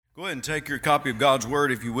Go ahead and take your copy of God's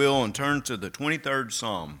Word, if you will, and turn to the 23rd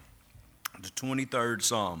Psalm. The 23rd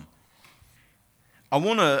Psalm. I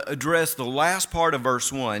want to address the last part of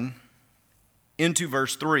verse 1 into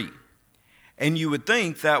verse 3. And you would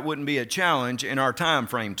think that wouldn't be a challenge in our time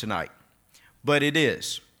frame tonight. But it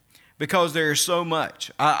is. Because there is so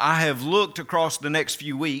much. I have looked across the next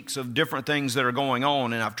few weeks of different things that are going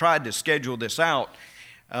on, and I've tried to schedule this out.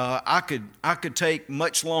 I could take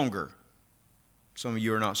much longer. Some of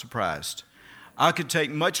you are not surprised. I could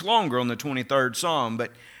take much longer on the 23rd Psalm,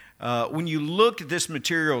 but when you look at this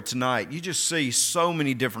material tonight, you just see so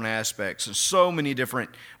many different aspects and so many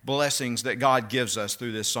different blessings that God gives us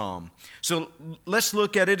through this psalm. So let's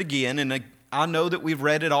look at it again, and I know that we've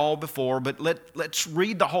read it all before, but let's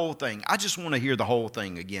read the whole thing. I just want to hear the whole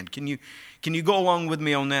thing again. Can you go along with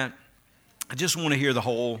me on that? I just want to hear the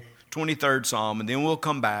whole 23rd Psalm, and then we'll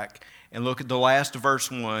come back and look at the last of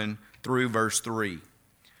verse 1 through verse 3.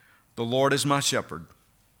 The Lord is my shepherd,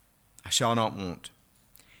 I shall not want.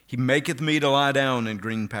 He maketh me to lie down in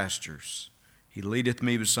green pastures. He leadeth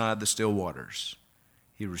me beside the still waters.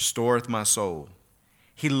 He restoreth my soul.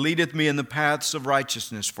 He leadeth me in the paths of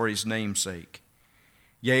righteousness for his name's sake.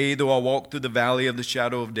 Yea, though I walk through the valley of the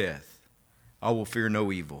shadow of death, I will fear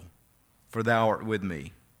no evil, for thou art with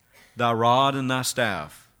me. Thy rod and thy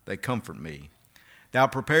staff, they comfort me. Thou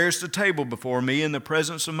preparest a table before me in the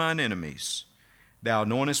presence of mine enemies. Thou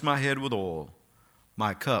anointest my head with oil.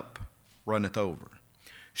 My cup runneth over.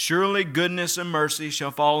 Surely goodness and mercy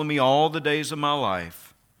shall follow me all the days of my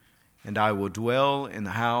life, and I will dwell in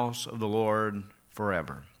the house of the Lord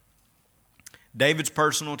forever. David's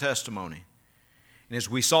personal testimony. And as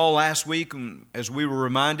we saw last week, and as we were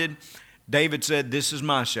reminded, David said, "This is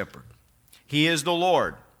my shepherd. He is the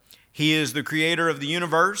Lord. He is the creator of the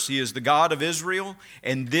universe. He is the God of Israel.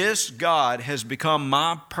 And this God has become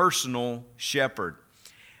my personal shepherd."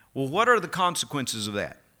 Well, what are the consequences of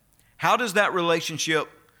that? How does that relationship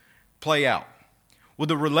play out? Well,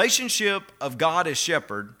 the relationship of God as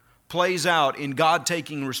shepherd plays out in God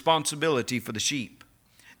taking responsibility for the sheep.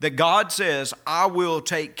 That God says, "I will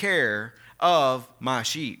take care of my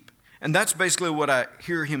sheep." And that's basically what I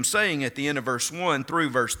hear him saying at the end of verse 1 through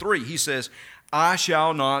verse 3. He says, "I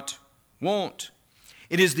shall not want."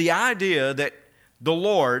 It is the idea that the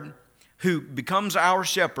Lord, who becomes our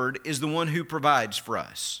shepherd, is the one who provides for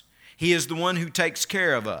us. He is the one who takes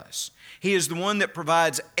care of us. He is the one that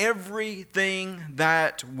provides everything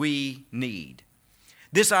that we need.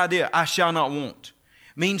 This idea, "I shall not want,"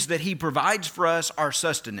 means that he provides for us our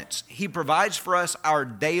sustenance. He provides for us our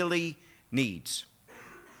daily needs.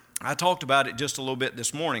 I talked about it just a little bit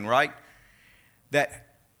this morning, right?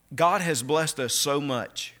 That God has blessed us so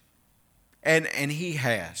much. And he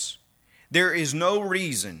has. There is no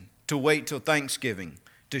reason to wait till Thanksgiving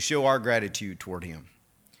to show our gratitude toward him.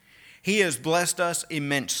 He has blessed us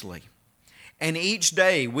immensely. And each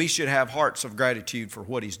day we should have hearts of gratitude for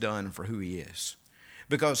what he's done and for who he is.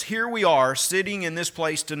 Because here we are sitting in this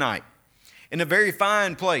place tonight, in a very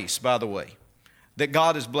fine place, by the way, that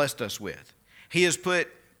God has blessed us with. He has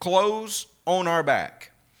put clothes on our back.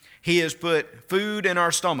 He has put food in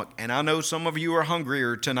our stomach. And I know some of you are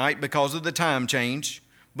hungrier tonight because of the time change,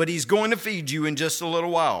 but he's going to feed you in just a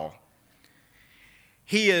little while.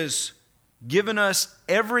 He has given us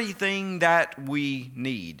everything that we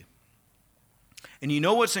need. And you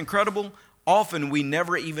know what's incredible? Often we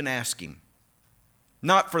never even ask him.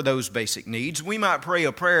 Not for those basic needs. We might pray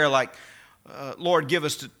a prayer like, "Lord, give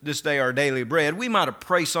us this day our daily bread." We might have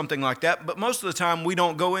prayed something like that, but most of the time we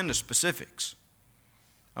don't go into specifics.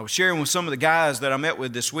 I was sharing with some of the guys that I met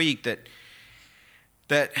with this week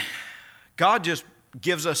that God just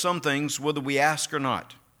gives us some things whether we ask or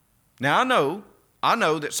not. Now I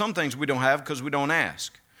know that some things we don't have because we don't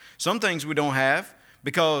ask. Some things we don't have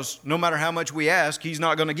because no matter how much we ask, he's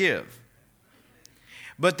not going to give.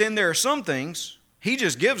 But then there are some things he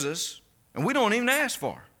just gives us and we don't even ask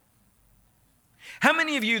for. How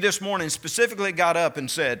many of you this morning specifically got up and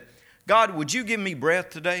said, "God, would you give me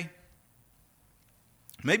breath today?"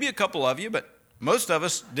 Maybe a couple of you, but most of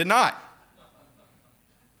us did not.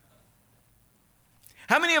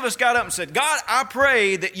 How many of us got up and said, "God, I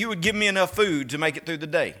pray that you would give me enough food to make it through the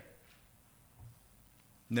day"?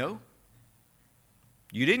 No.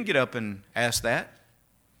 You didn't get up and ask that.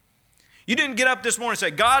 You didn't get up this morning and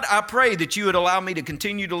say, "God, I pray that you would allow me to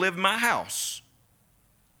continue to live in my house."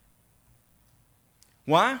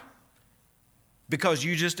 Why? Because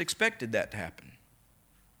you just expected that to happen.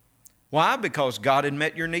 Why? Because God had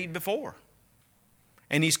met your need before.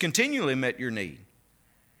 And he's continually met your need.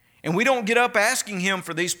 And we don't get up asking him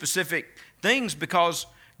for these specific things because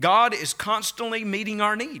God is constantly meeting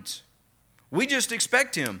our needs. We just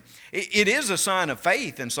expect him. It is a sign of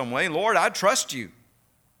faith in some way. Lord, I trust you.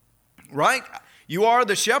 Right? You are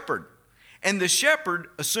the shepherd. And the shepherd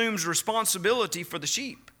assumes responsibility for the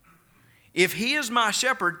sheep. If he is my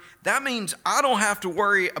shepherd, that means I don't have to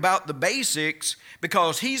worry about the basics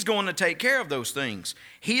because he's going to take care of those things.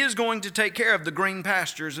 He is going to take care of the green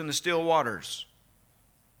pastures and the still waters.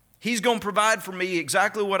 He's going to provide for me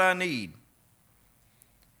exactly what I need.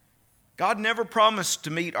 God never promised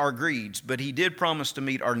to meet our greeds, but he did promise to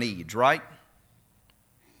meet our needs, right?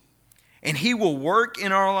 And he will work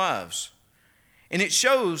in our lives. And it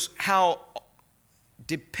shows how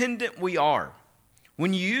dependent we are.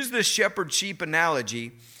 When you use this shepherd-sheep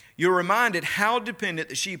analogy, you're reminded how dependent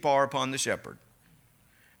the sheep are upon the shepherd.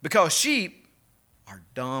 Because sheep are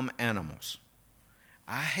dumb animals.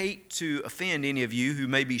 I hate to offend any of you who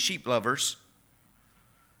may be sheep lovers.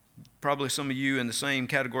 Probably some of you in the same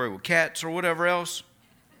category with cats or whatever else.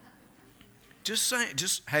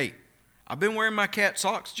 Hey, I've been wearing my cat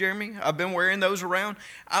socks, Jeremy. I've been wearing those around.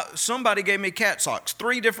 Somebody gave me cat socks.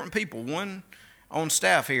 3 different people, one on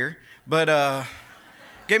staff here. But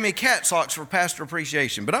gave me cat socks for pastor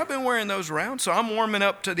appreciation. But I've been wearing those around, so I'm warming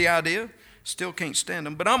up to the idea. Still can't stand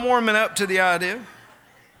them, but I'm warming up to the idea.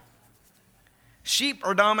 Sheep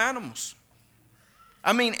are dumb animals.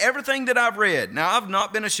 I mean, everything that I've read. Now, I've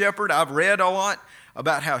not been a shepherd. I've read a lot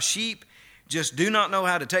about how sheep just do not know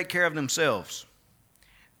how to take care of themselves.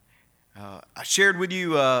 I shared with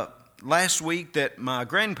you last week that my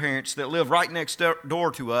grandparents that live right next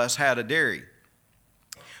door to us had a dairy.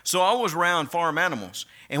 So I was around farm animals.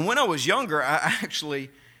 And when I was younger,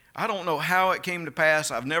 I don't know how it came to pass.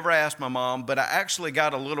 I've never asked my mom, but I actually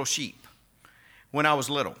got a little sheep when I was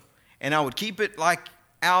little. And I would keep it like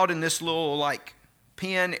out in this little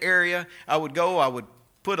pen area. I would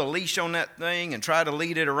put a leash on that thing and try to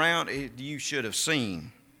lead it around. You should have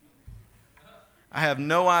seen. I have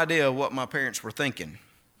no idea what my parents were thinking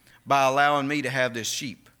by allowing me to have this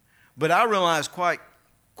sheep. But I realized quite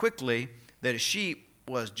quickly that a sheep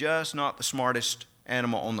was just not the smartest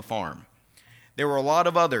animal on the farm. There were a lot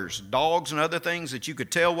of others, dogs and other things that you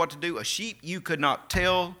could tell what to do. A sheep, you could not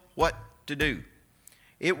tell what to do.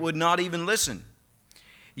 It would not even listen.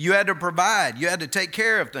 You had to provide. You had to take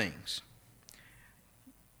care of things.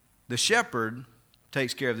 The shepherd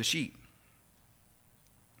takes care of the sheep.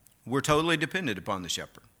 We're totally dependent upon the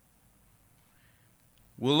shepherd.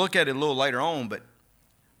 We'll look at it a little later on, but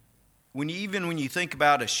when you think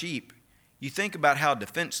about a sheep, you think about how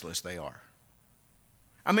defenseless they are.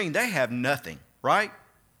 I mean, they have nothing, right?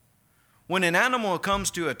 When an animal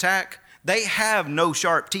comes to attack, they have no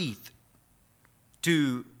sharp teeth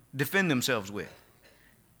to defend themselves with.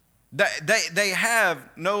 They have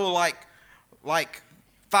no like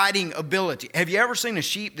fighting ability. Have you ever seen a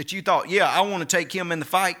sheep that you thought, yeah, I want to take him in the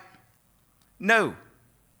fight? No.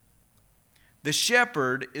 The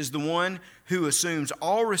shepherd is the one who assumes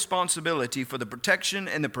all responsibility for the protection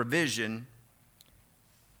and the provision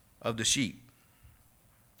of the sheep,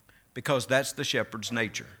 because that's the shepherd's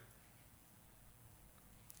nature.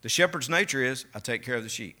 The shepherd's nature is, I take care of the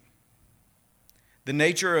sheep. The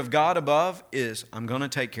nature of God above is, I'm going to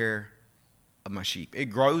take care of my sheep. It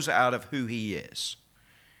grows out of who he is.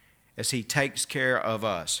 As he takes care of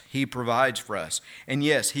us, he provides for us. And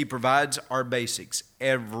yes, he provides our basics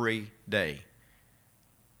every day.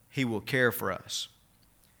 He will care for us.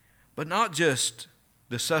 But not just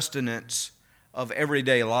the sustenance of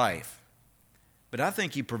everyday life, but I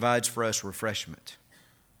think he provides for us refreshment.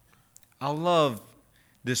 I love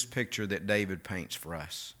this picture that David paints for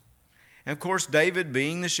us. And of course, David,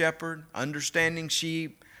 being the shepherd, understanding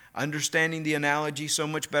sheep, understanding the analogy so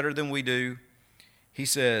much better than we do, he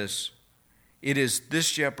says, it is this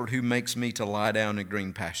shepherd who makes me to lie down in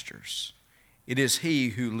green pastures. It is he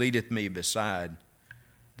who leadeth me beside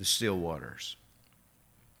the still waters.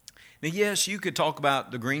 Now, yes, you could talk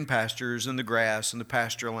about the green pastures and the grass and the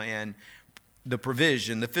pasture land, the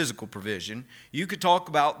provision, the physical provision. You could talk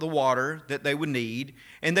about the water that they would need,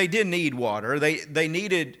 and they did need water. They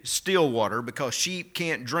needed still water because sheep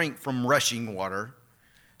can't drink from rushing water.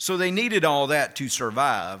 So they needed all that to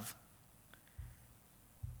survive.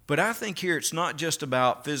 But I think here it's not just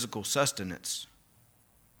about physical sustenance.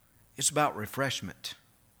 It's about refreshment.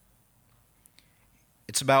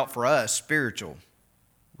 It's about, for us, spiritual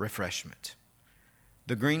refreshment.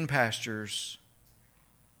 The green pastures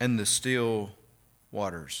and the still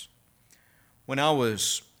waters. When I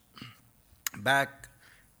was back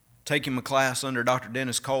taking my class under Dr.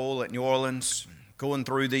 Dennis Cole at New Orleans, going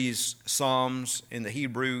through these Psalms in the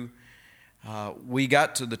Hebrew, we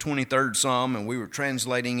got to the 23rd Psalm and we were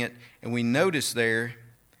translating it, and we noticed there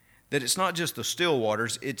that it's not just the still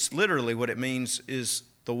waters, it's literally what it means is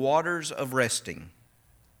the waters of resting.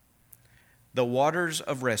 The waters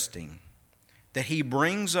of resting. That He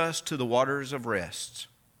brings us to the waters of rest.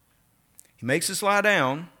 He makes us lie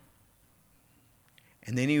down,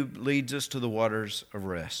 and then He leads us to the waters of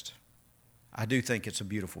rest. I do think it's a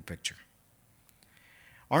beautiful picture.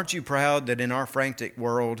 Aren't you proud that in our frantic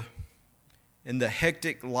world, in the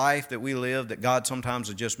hectic life that we live, that God sometimes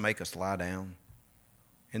will just make us lie down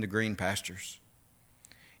in the green pastures?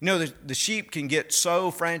 You know, the sheep can get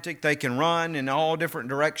so frantic, they can run in all different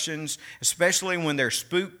directions, especially when they're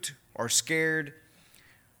spooked or scared.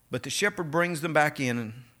 But the shepherd brings them back in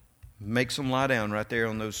and makes them lie down right there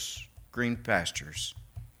on those green pastures,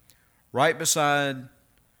 right beside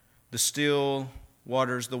the still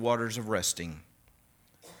waters, the waters of resting.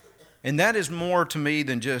 And that is more to me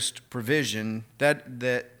than just provision,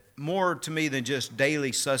 that more to me than just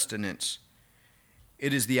daily sustenance.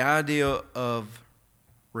 It is the idea of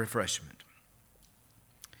refreshment.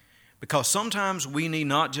 Because sometimes we need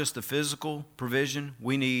not just the physical provision,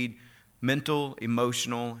 we need mental,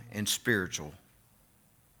 emotional, and spiritual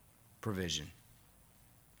provision.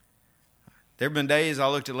 There have been days I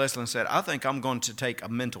looked at Leslie and said, I think I'm going to take a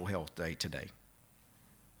mental health day today.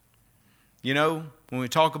 You know, when we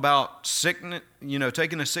talk about sickness, you know,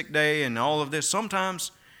 taking a sick day and all of this,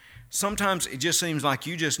 sometimes it just seems like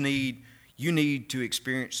you need to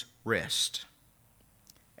experience rest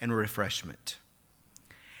and refreshment.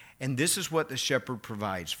 And this is what the shepherd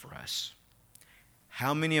provides for us.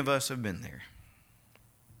 How many of us have been there?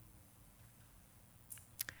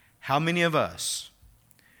 How many of us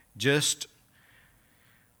just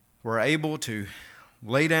were able to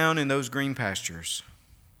lay down in those green pastures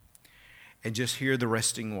and just hear the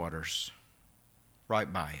resting waters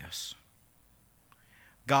right by us?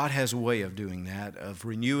 God has a way of doing that, of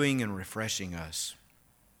renewing and refreshing us.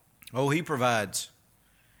 Oh, He provides.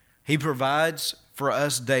 He provides for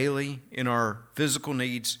us daily in our physical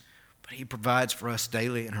needs, but He provides for us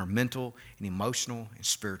daily in our mental and emotional and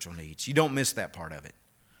spiritual needs. You don't miss that part of it.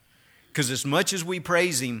 Because as much as we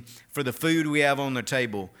praise Him for the food we have on the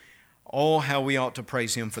table, oh, how we ought to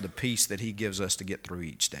praise Him for the peace that He gives us to get through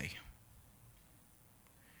each day.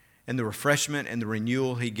 And the refreshment and the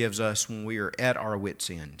renewal He gives us when we are at our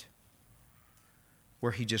wits' end.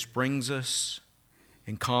 Where He just brings us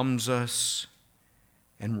and calms us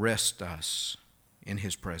and rests us in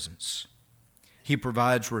His presence. He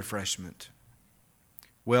provides refreshment.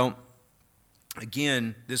 Well,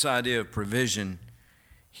 again, this idea of provision,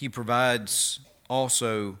 He provides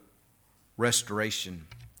also restoration.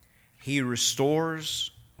 He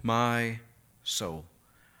restores my soul.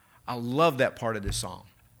 I love that part of this song.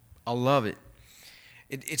 I love it.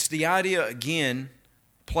 It's the idea, again,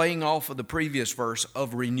 playing off of the previous verse,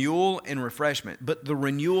 of renewal and refreshment, but the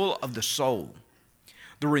renewal of the soul.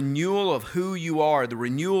 The renewal of who you are, the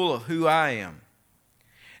renewal of who I am.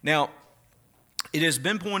 Now, it has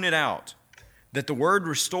been pointed out that the word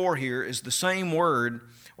restore here is the same word,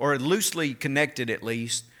 or loosely connected at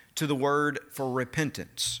least, to the word for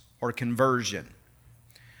repentance or conversion.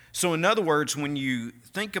 So in other words, when you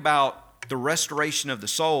think about the restoration of the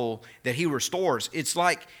soul that He restores, it's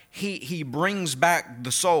like He brings back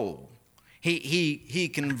the soul.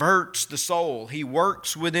 He converts the soul. He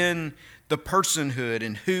works within the personhood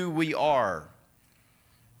and who we are.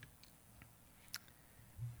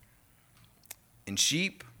 And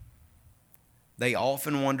sheep, they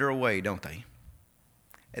often wander away, don't they?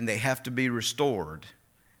 And they have to be restored.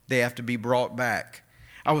 They have to be brought back.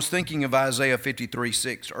 I was thinking of Isaiah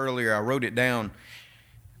 53:6 earlier. I wrote it down.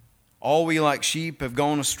 All we like sheep have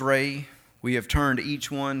gone astray. We have turned each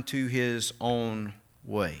one to his own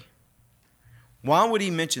way. Why would he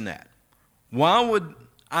mention that? Why would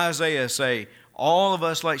Isaiah say, all of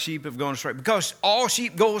us like sheep have gone astray? Because all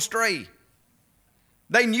sheep go astray.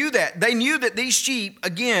 They knew that. They knew that these sheep,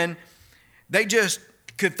 again, they just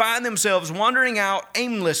could find themselves wandering out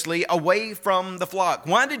aimlessly away from the flock.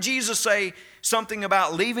 Why did Jesus say something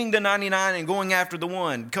about leaving the 99 and going after the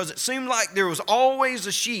one? Because it seemed like there was always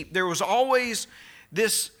a sheep. There was always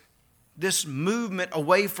this movement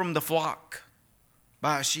away from the flock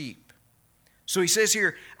by a sheep. So he says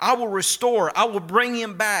here, I will restore. I will bring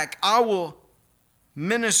him back. I will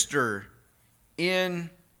minister in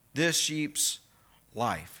this sheep's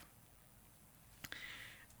life.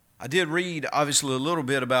 I did read, obviously, a little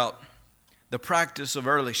bit about the practice of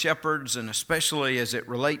early shepherds, and especially as it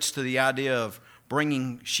relates to the idea of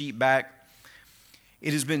bringing sheep back.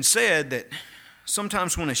 It has been said that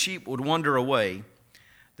sometimes when a sheep would wander away,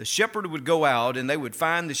 the shepherd would go out and they would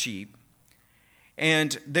find the sheep,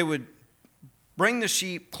 and they would bring the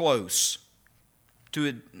sheep close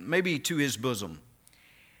maybe to his bosom.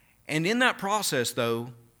 And in that process,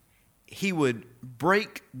 though, he would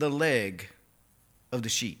break the leg of the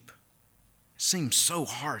sheep. It seems so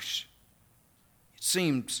harsh. It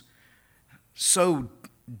seems so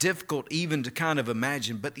difficult even to kind of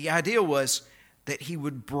imagine. But the idea was that he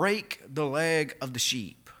would break the leg of the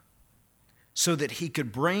sheep so that he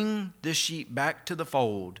could bring this sheep back to the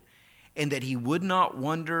fold and that he would not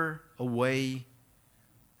wander away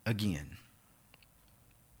again.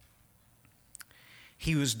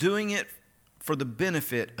 He was doing it for the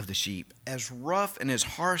benefit of the sheep. As rough and as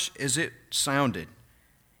harsh as it sounded,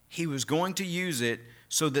 he was going to use it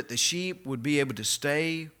so that the sheep would be able to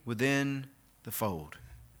stay within the fold.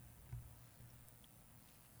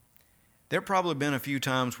 There have probably been a few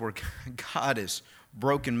times where God has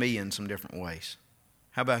broken me in some different ways.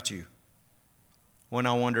 How about you? When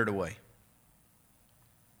I wandered away.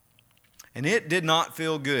 And it did not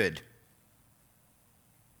feel good.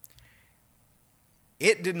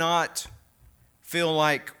 It did not feel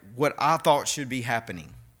like what I thought should be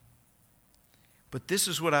happening. But this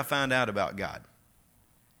is what I found out about God.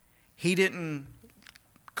 He didn't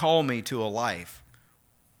call me to a life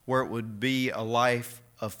where it would be a life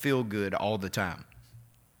of feel good all the time.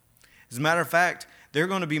 As a matter of fact, there are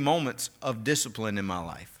going to be moments of discipline in my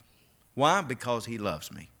life. Why? Because He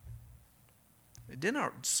loves me.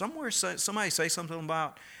 Didn't somebody say something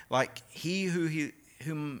about like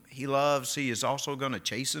whom He loves, He is also going to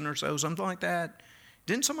chasten or so, something like that?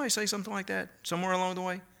 Didn't somebody say something like that somewhere along the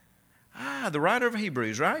way? The writer of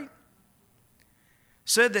Hebrews, right?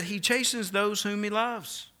 Said that He chastens those whom He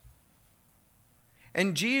loves.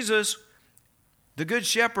 And Jesus, the Good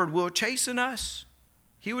Shepherd, will chasten us.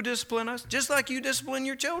 He will discipline us, just like you discipline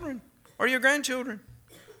your children or your grandchildren.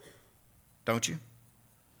 Don't you?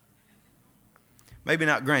 Maybe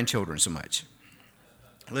not grandchildren so much.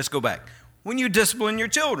 Let's go back. When you discipline your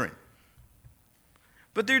children.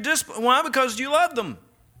 But they're disciplined. Why? Because you love them.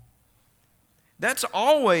 That's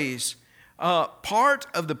always part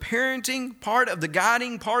of the parenting, part of the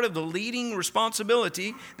guiding, part of the leading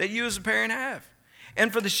responsibility that you as a parent have.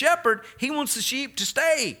 And for the shepherd, he wants the sheep to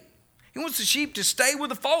stay. He wants the sheep to stay with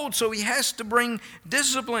the fold, so he has to bring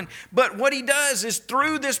discipline. But what he does is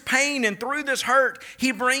through this pain and through this hurt,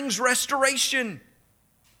 he brings restoration.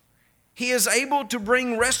 He is able to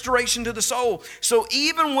bring restoration to the soul. So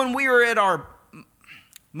even when we are at our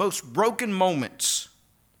most broken moments,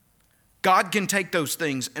 God can take those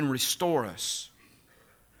things and restore us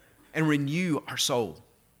and renew our soul.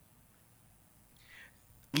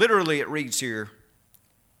 Literally, it reads here,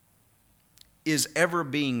 is ever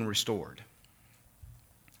being restored.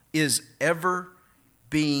 Is ever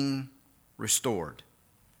being restored.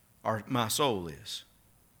 My soul is.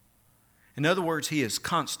 In other words, He is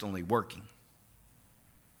constantly working.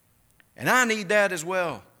 And I need that as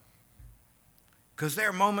well. Because there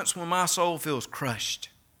are moments when my soul feels crushed.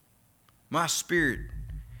 My spirit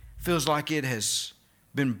feels like it has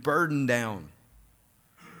been burdened down.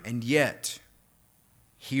 And yet,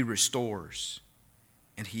 He restores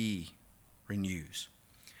and He renews.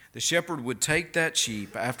 The shepherd would take that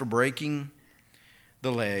sheep after breaking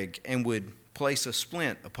the leg and would place a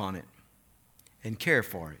splint upon it and care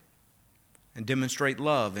for it and demonstrate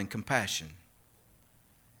love and compassion.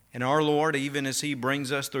 And our Lord, even as He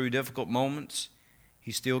brings us through difficult moments,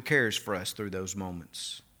 He still cares for us through those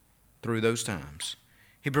moments, through those times.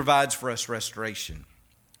 He provides for us restoration.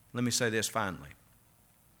 Let me say this finally.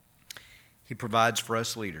 He provides for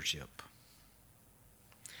us leadership.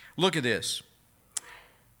 Look at this.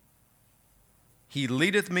 He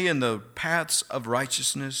leadeth me in the paths of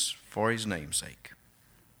righteousness for His name's sake.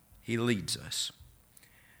 He leads us.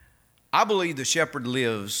 I believe the shepherd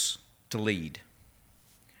lives to lead.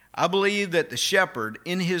 I believe that the shepherd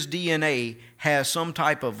in his DNA has some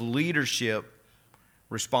type of leadership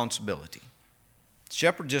responsibility. The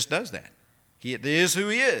shepherd just does that. He is who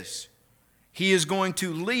he is. He is going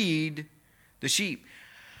to lead the sheep.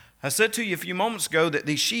 I said to you a few moments ago that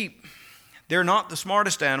these sheep, they're not the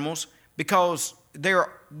smartest animals because they're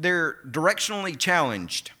directionally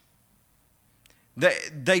challenged.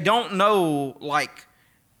 They don't know like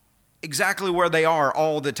exactly where they are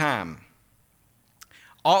all the time.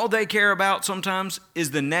 All they care about sometimes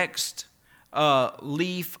is the next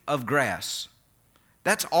leaf of grass.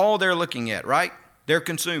 That's all they're looking at, right? They're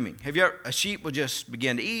consuming. A sheep will just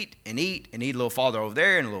begin to eat and eat and eat a little farther over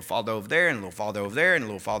there and a little farther over there and a little farther over there and a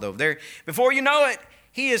little farther over there. Before you know it,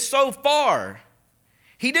 he is so far.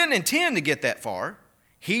 He didn't intend to get that far.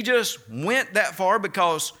 He just went that far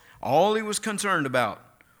because all he was concerned about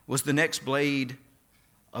was the next blade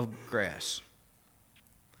of grass.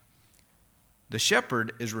 The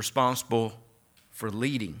shepherd is responsible for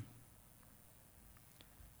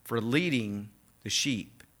leading the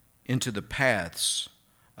sheep into the paths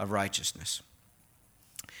of righteousness.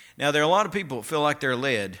 Now, there are a lot of people that feel like they're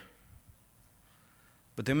led,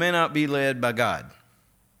 but they may not be led by God.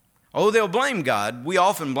 Oh, they'll blame God. We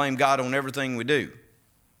often blame God on everything we do.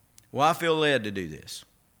 Well, I feel led to do this.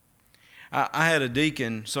 I had a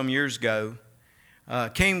deacon some years ago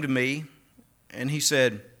came to me, and he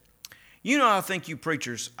said, I think you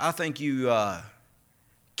preachers, I think you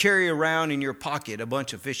carry around in your pocket a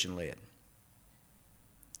bunch of fishing lead.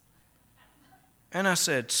 And I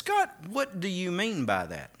said, Scott, what do you mean by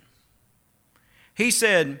that? He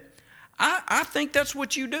said, I think that's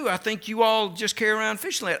what you do. I think you all just carry around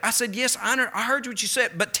fishing lead. I said, yes, I heard what you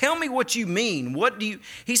said, but tell me what you mean. What do you?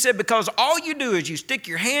 He said, because all you do is you stick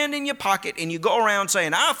your hand in your pocket and you go around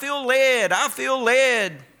saying, I feel led, I feel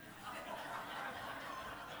led.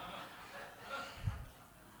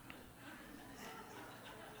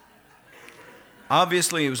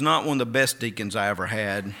 Obviously, he was not one of the best deacons I ever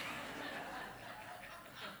had.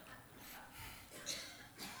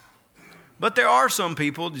 But there are some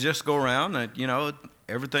people that just go around and,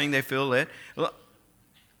 everything they feel led.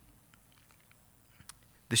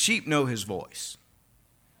 The sheep know his voice.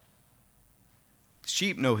 The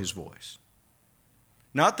sheep know his voice.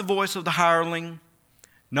 Not the voice of the hireling,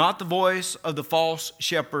 not the voice of the false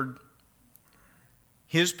shepherd.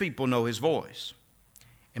 His people know his voice.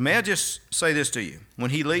 And may I just say this to you? When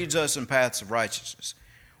he leads us in paths of righteousness,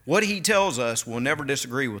 what he tells us will never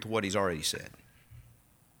disagree with what he's already said.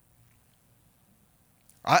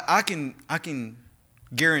 I can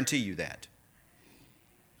guarantee you that.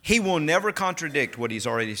 He will never contradict what he's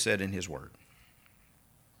already said in his word.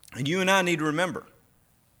 And you and I need to remember,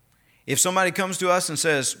 if somebody comes to us and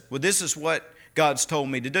says, well, this is what God's told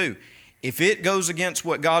me to do, if it goes against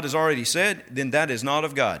what God has already said, then that is not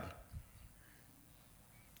of God.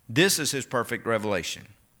 This is his perfect revelation.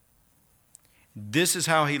 This is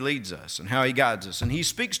how he leads us and how he guides us. And he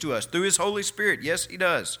speaks to us through his Holy Spirit. Yes, he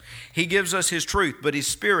does. He gives us his truth, but his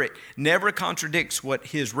Spirit never contradicts what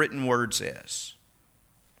his written word says.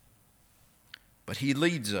 But he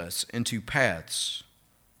leads us into paths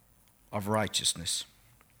of righteousness.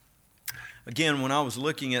 Again, when I was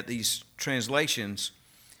looking at these translations,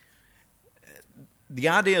 the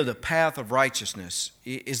idea of the path of righteousness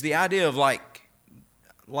is the idea of like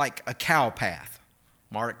a cow path.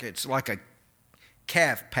 Mark, it's like a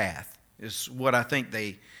calf path is what I think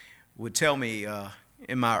they would tell me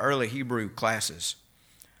in my early Hebrew classes.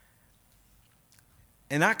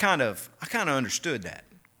 And I kind of understood that,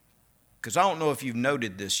 because I don't know if you've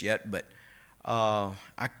noted this yet, but I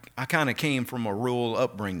kind of came from a rural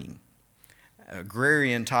upbringing,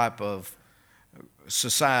 agrarian type of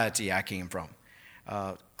society I came from.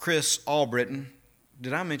 Chris Albritton,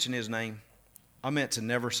 did I mention his name? I meant to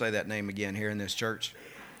never say that name again here in this church.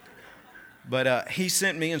 But he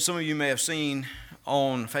sent me, and some of you may have seen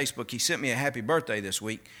on Facebook, he sent me a happy birthday this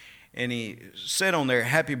week. And he said on there,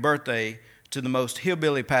 happy birthday to the most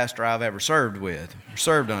hillbilly pastor I've ever served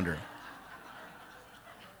under.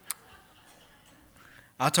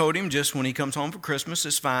 I told him just when he comes home for Christmas,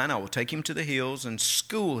 it's fine. I will take him to the hills and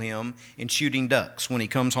school him in shooting ducks when he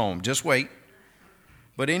comes home. Just wait.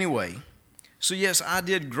 But anyway, so yes, I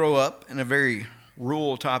did grow up in a very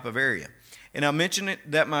rural type of area. And I mentioned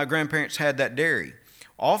it that my grandparents had that dairy.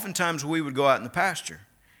 Oftentimes we would go out in the pasture,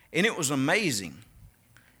 and it was amazing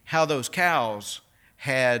how those cows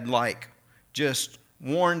had just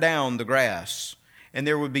worn down the grass, and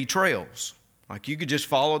there would be trails. Like you could just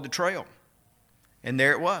follow the trail, and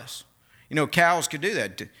there it was. Cows could do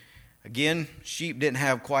that. Again, sheep didn't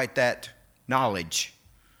have quite that knowledge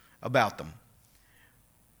about them.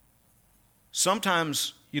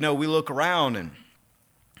 Sometimes, we look around and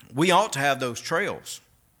we ought to have those trails,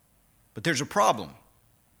 but there's a problem.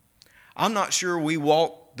 I'm not sure we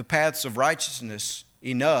walk the paths of righteousness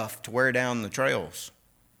enough to wear down the trails,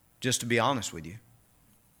 just to be honest with you.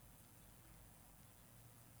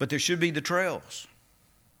 But there should be the trails.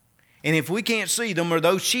 And if we can't see them, or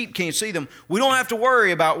those sheep can't see them, we don't have to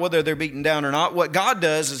worry about whether they're beaten down or not. What God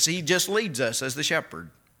does is he just leads us as the shepherd.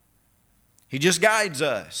 He just guides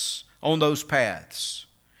us on those paths.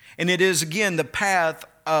 And it is, again, the path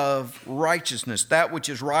of righteousness, that which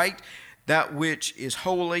is right, that which is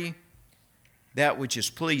holy, that which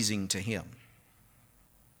is pleasing to him.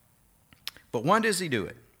 But why does he do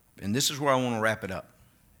it? And this is where I want to wrap it up.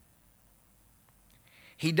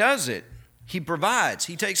 He does it. He provides.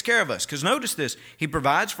 He takes care of us. Because notice this. He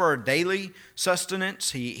provides for our daily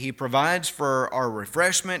sustenance. He provides for our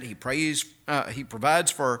refreshment. He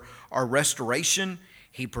provides for our restoration.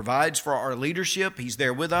 He provides for our leadership. He's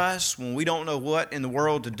there with us when we don't know what in the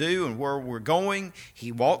world to do and where we're going.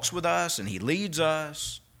 He walks with us and He leads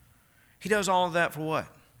us. He does all of that for what?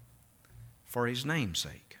 For His name's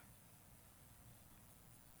sake.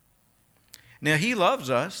 Now, He loves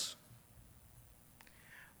us.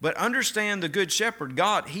 But understand the Good Shepherd,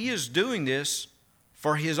 God, He is doing this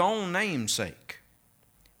for His own name's sake.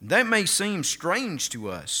 That may seem strange to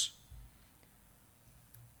us,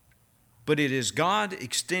 but it is God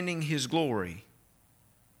extending His glory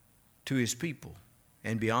to His people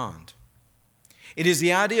and beyond. It is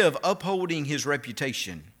the idea of upholding His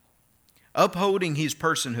reputation, upholding His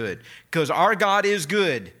personhood, because our God is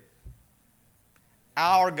good.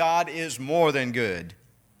 Our God is more than good.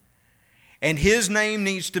 And His name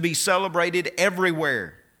needs to be celebrated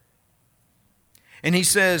everywhere. And He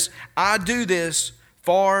says, I do this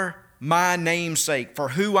for my name's sake, for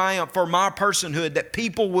who I am, for my personhood, that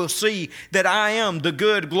people will see that I am the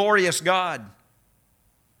good, glorious God.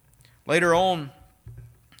 Later on,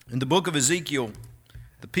 in the book of Ezekiel,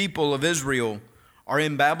 the people of Israel are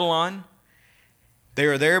in Babylon. They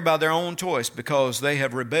are there by their own choice because they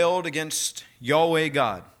have rebelled against Yahweh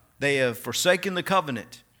God. They have forsaken the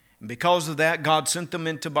covenant. And because of that, God sent them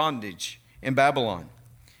into bondage in Babylon.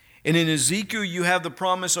 And in Ezekiel, you have the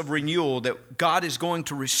promise of renewal, that God is going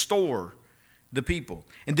to restore the people.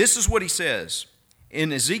 And this is what He says.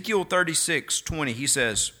 In Ezekiel 36:20, He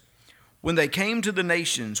says, when they came to the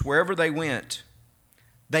nations, wherever they went,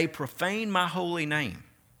 they profaned my holy name.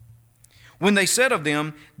 When they said of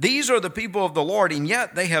them, these are the people of the Lord, and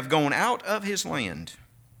yet they have gone out of His land.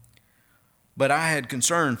 But I had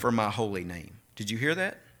concern for my holy name. Did you hear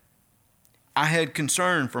that? I had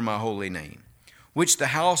concern for my holy name, which the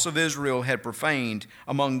house of Israel had profaned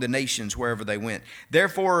among the nations wherever they went.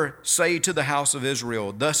 Therefore say to the house of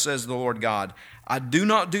Israel, thus says the Lord God, I do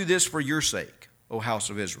not do this for your sake, O house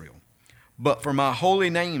of Israel, but for my holy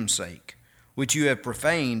name's sake, which you have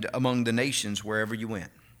profaned among the nations wherever you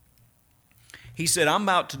went. He said, I'm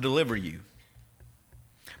about to deliver you.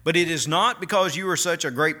 But it is not because you are such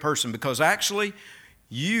a great person, because actually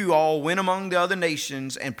you all went among the other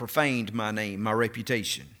nations and profaned my name, my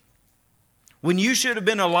reputation. When you should have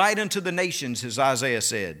been a light unto the nations, as Isaiah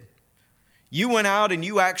said. You went out and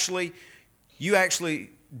you actually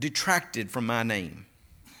detracted from my name.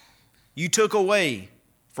 You took away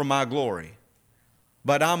from my glory.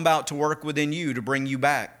 But I'm about to work within you to bring you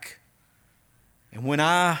back. And when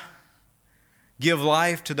I give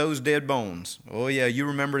life to those dead bones, oh yeah, you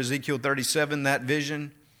remember Ezekiel 37, that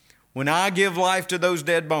vision? When I give life to those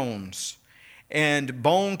dead bones, and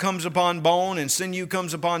bone comes upon bone, and sinew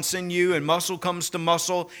comes upon sinew, and muscle comes to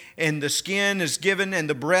muscle, and the skin is given, and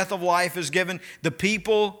the breath of life is given, the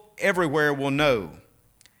people everywhere will know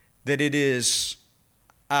that it is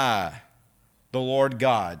I, the Lord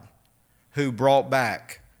God, who brought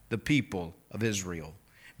back the people of Israel.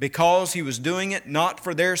 Because He was doing it not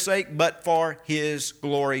for their sake, but for His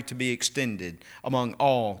glory to be extended among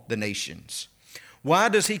all the nations. Why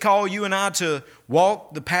does He call you and I to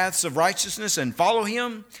walk the paths of righteousness and follow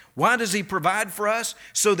Him? Why does He provide for us?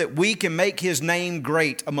 So that we can make His name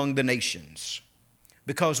great among the nations.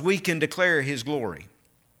 Because we can declare His glory.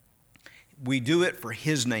 We do it for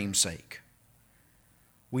His name's sake.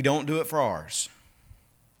 We don't do it for ours.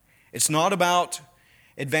 It's not about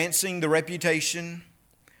advancing the reputation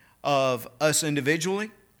of us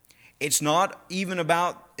individually. It's not even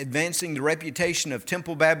about advancing the reputation of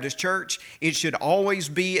Temple Baptist Church. It should always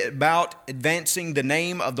be about advancing the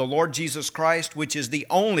name of the Lord Jesus Christ, which is the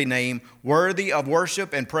only name worthy of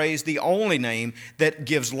worship and praise, the only name that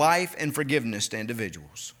gives life and forgiveness to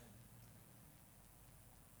individuals.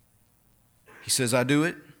 He says, I do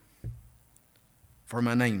it for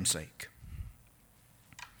my name's sake.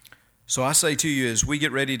 So I say to you, as we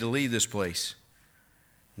get ready to leave this place,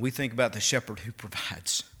 we think about the shepherd who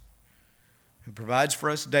provides for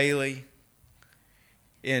us daily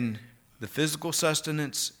in the physical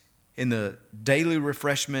sustenance, in the daily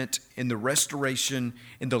refreshment, in the restoration,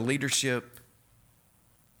 in the leadership.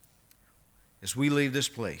 As we leave this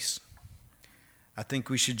place, I think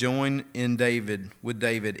we should join with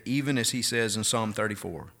David, even as he says in Psalm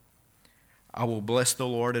 34, I will bless the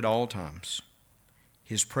Lord at all times.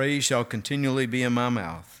 His praise shall continually be in my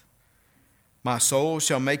mouth. My soul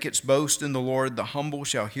shall make its boast in the Lord. The humble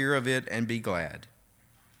shall hear of it and be glad.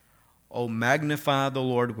 Oh, magnify the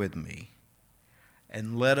Lord with me,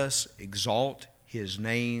 and let us exalt His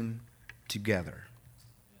name together.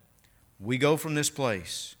 We go from this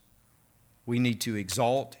place, we need to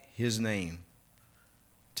exalt His name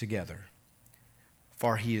together.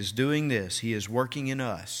 For He is doing this, He is working in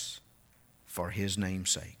us for His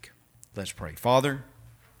name's sake. Let's pray. Father,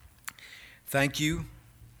 Thank you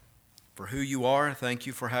for who you are. Thank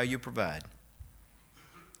you for how you provide.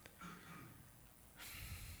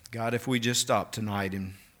 God, if we just stopped tonight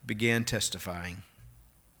and began testifying,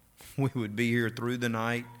 we would be here through the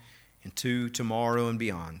night and to tomorrow and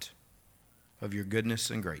beyond of your goodness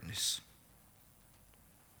and greatness.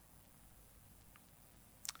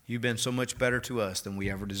 You've been so much better to us than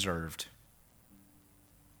we ever deserved.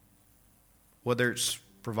 Whether it's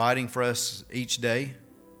providing for us each day,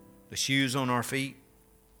 the shoes on our feet,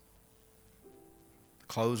 the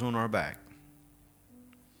clothes on our back.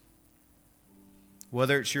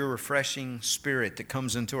 Whether it's your refreshing spirit that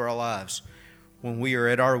comes into our lives when we are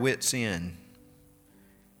at our wits' end,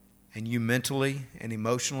 and you mentally and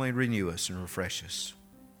emotionally renew us and refresh us.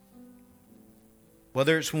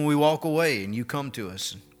 Whether it's when we walk away and you come to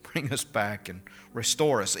us and bring us back and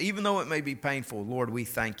restore us, even though it may be painful, Lord, we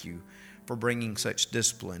thank you for bringing such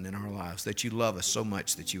discipline in our lives, that you love us so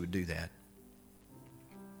much that you would do that.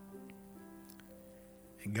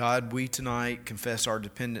 And God, we tonight confess our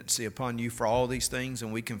dependency upon you for all these things,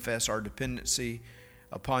 and we confess our dependency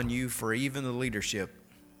upon you for even the leadership.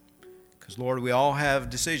 Because, Lord, we all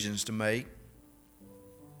have decisions to make.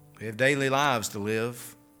 We have daily lives to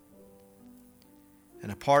live.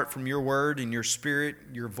 And apart from your word and your spirit,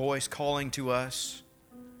 your voice calling to us,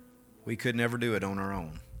 we could never do it on our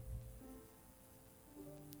own.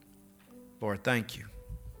 Lord, thank you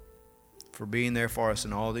for being there for us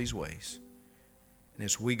in all these ways. And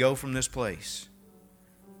as we go from this place,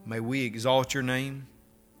 may we exalt your name.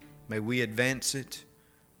 May we advance it.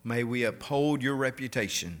 May we uphold your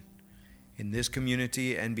reputation in this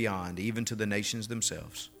community and beyond, even to the nations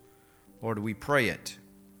themselves. Lord, we pray it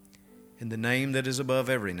in the name that is above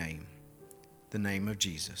every name, the name of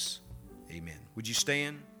Jesus. Amen. Would you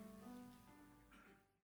stand?